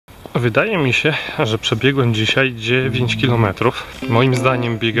Wydaje mi się, że przebiegłem dzisiaj 9 km. Moim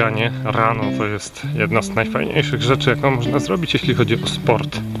zdaniem bieganie rano to jest jedna z najfajniejszych rzeczy, jaką można zrobić, jeśli chodzi o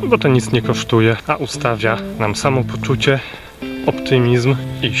sport. Bo to nic nie kosztuje, a ustawia nam samopoczucie, optymizm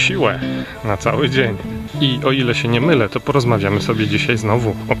i siłę na cały dzień. I o ile się nie mylę, to porozmawiamy sobie dzisiaj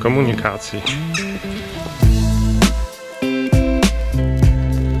znowu o komunikacji.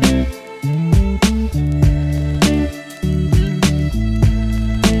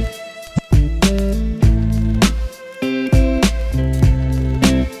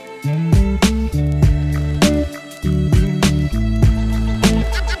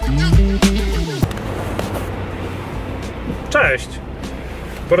 Cześć!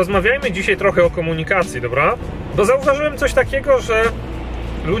 Porozmawiajmy dzisiaj trochę o komunikacji, dobra? Bo zauważyłem coś takiego, że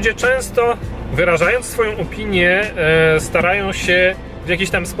ludzie często, wyrażając swoją opinię, starają się w jakiś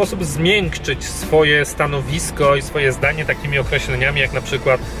tam sposób zmiękczyć swoje stanowisko i swoje zdanie takimi określeniami jak na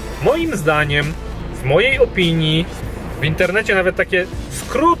przykład moim zdaniem, w mojej opinii. W internecie nawet takie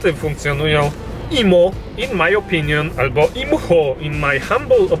skróty funkcjonują: IMO, in my opinion, albo IMHO, in my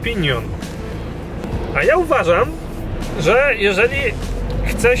humble opinion. A ja uważam, że jeżeli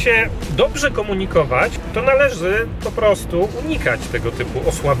chce się dobrze komunikować, to należy po prostu unikać tego typu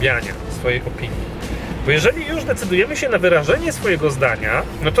osłabiania swojej opinii. Bo jeżeli już decydujemy się na wyrażenie swojego zdania,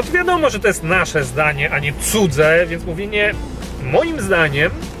 no to wiadomo, że to jest nasze zdanie, a nie cudze, więc mówienie moim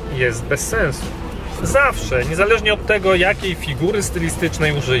zdaniem jest bez sensu. Zawsze, niezależnie od tego, jakiej figury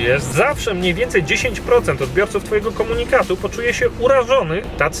stylistycznej użyjesz, zawsze mniej więcej 10% odbiorców twojego komunikatu poczuje się urażonych.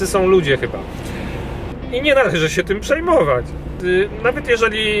 Tacy są ludzie chyba. I nie należy się tym przejmować. Nawet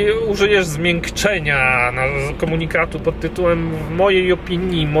jeżeli użyjesz zmiękczenia komunikatu pod tytułem w mojej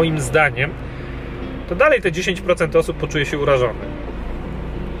opinii, moim zdaniem, to dalej te 10% osób poczuje się urażonych.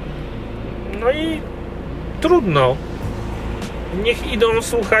 No i trudno. Niech idą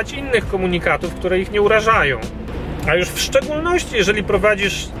słuchać innych komunikatów, które ich nie urażają. A już w szczególności, jeżeli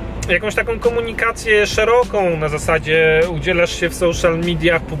prowadzisz jakąś taką komunikację szeroką, na zasadzie udzielasz się w social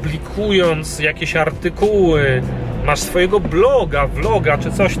mediach, publikując jakieś artykuły, masz swojego bloga, vloga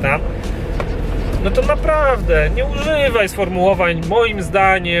czy coś tam, no to naprawdę nie używaj sformułowań moim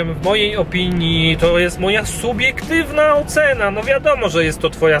zdaniem, w mojej opinii, to jest moja subiektywna ocena. No wiadomo, że jest to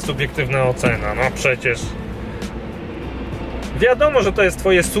twoja subiektywna ocena, no przecież wiadomo, że to jest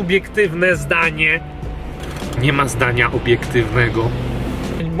twoje subiektywne zdanie. Nie ma zdania obiektywnego.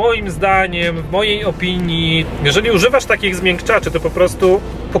 Moim zdaniem, w mojej opinii, jeżeli używasz takich zmiękczaczy, to po prostu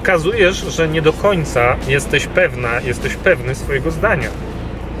pokazujesz, że nie do końca jesteś pewny swojego zdania.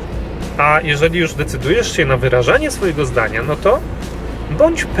 A jeżeli już decydujesz się na wyrażanie swojego zdania, no to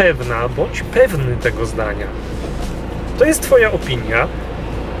bądź pewna, bądź pewny tego zdania. To jest twoja opinia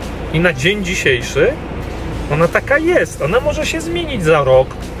i na dzień dzisiejszy ona taka jest. Ona może się zmienić za rok,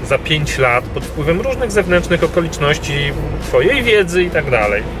 za 5 lat, pod wpływem różnych zewnętrznych okoliczności, twojej wiedzy i tak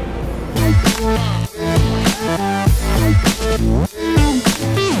dalej.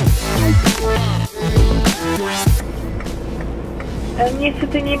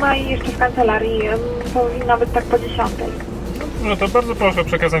 Niestety nie ma jej jeszcze w kancelarii. Powinna być tak po 10. No to bardzo proszę o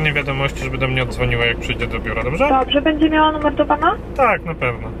przekazanie wiadomości, żeby do mnie odzwoniła, jak przyjdzie do biura, dobrze? Dobrze, będzie miała numer do pana? Tak, na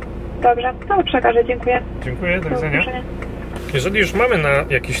pewno. Dobrze, to przekażę, dziękuję. Dziękuję, do widzenia. Jeżeli już mamy na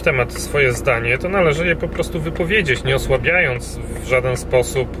jakiś temat swoje zdanie, to należy je po prostu wypowiedzieć, nie osłabiając w żaden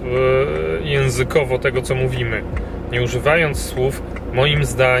sposób językowo tego, co mówimy. Nie używając słów moim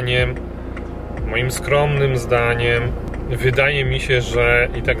zdaniem, moim skromnym zdaniem, wydaje mi się, że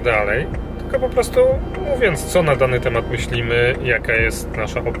i tak dalej. Tylko po prostu mówiąc, co na dany temat myślimy, jaka jest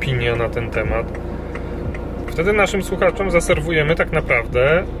nasza opinia na ten temat. Wtedy naszym słuchaczom zaserwujemy tak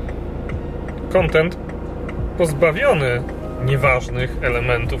naprawdę content pozbawiony nieważnych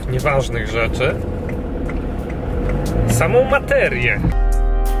elementów, nieważnych rzeczy, samą materię.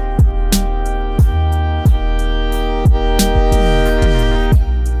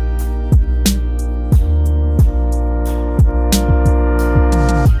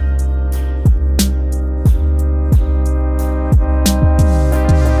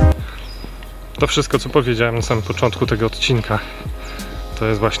 To wszystko, co powiedziałem na samym początku tego odcinka, to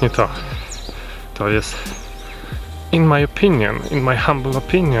jest właśnie to. To jest in my opinion, in my humble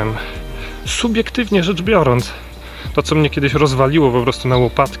opinion. Subiektywnie rzecz biorąc, to co mnie kiedyś rozwaliło po prostu na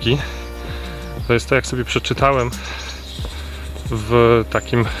łopatki, to jest to, jak sobie przeczytałem w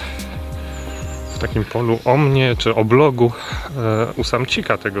takim polu o mnie, czy o blogu u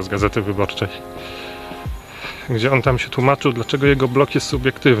Samcika tego z Gazety Wyborczej, gdzie on tam się tłumaczył, dlaczego jego blog jest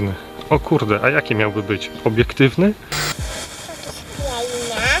subiektywny. O kurde, a jaki miałby być? Obiektywny?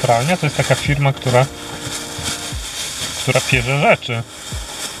 Pralnia to jest taka firma, która pierze rzeczy.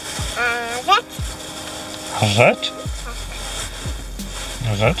 Rzecz? Rzecz?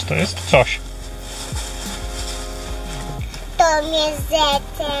 Rzecz to jest coś. Dom jest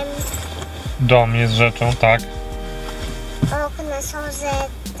rzeczem. Dom jest rzeczą, tak. Okna są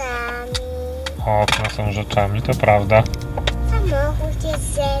rzeczami. Okna są rzeczami, to prawda. Samochód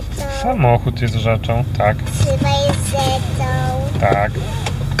jest rzeczą. Samochód jest rzeczą, tak. Szyba jest rzeczą. Tak.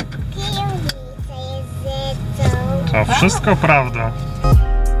 Kierownica jest rzeczą. To wszystko prawda.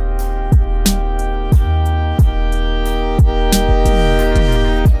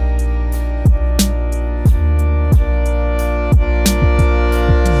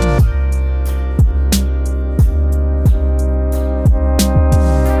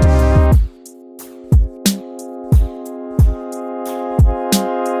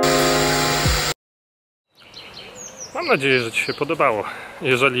 Mam nadzieję, że Ci się podobało.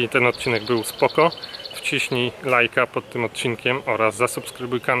 Jeżeli ten odcinek był spoko, wciśnij lajka pod tym odcinkiem oraz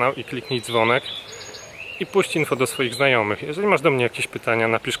zasubskrybuj kanał i kliknij dzwonek i puść info do swoich znajomych. Jeżeli masz do mnie jakieś pytania,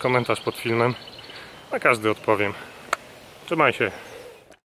 napisz komentarz pod filmem, na każdy odpowiem. Trzymaj się.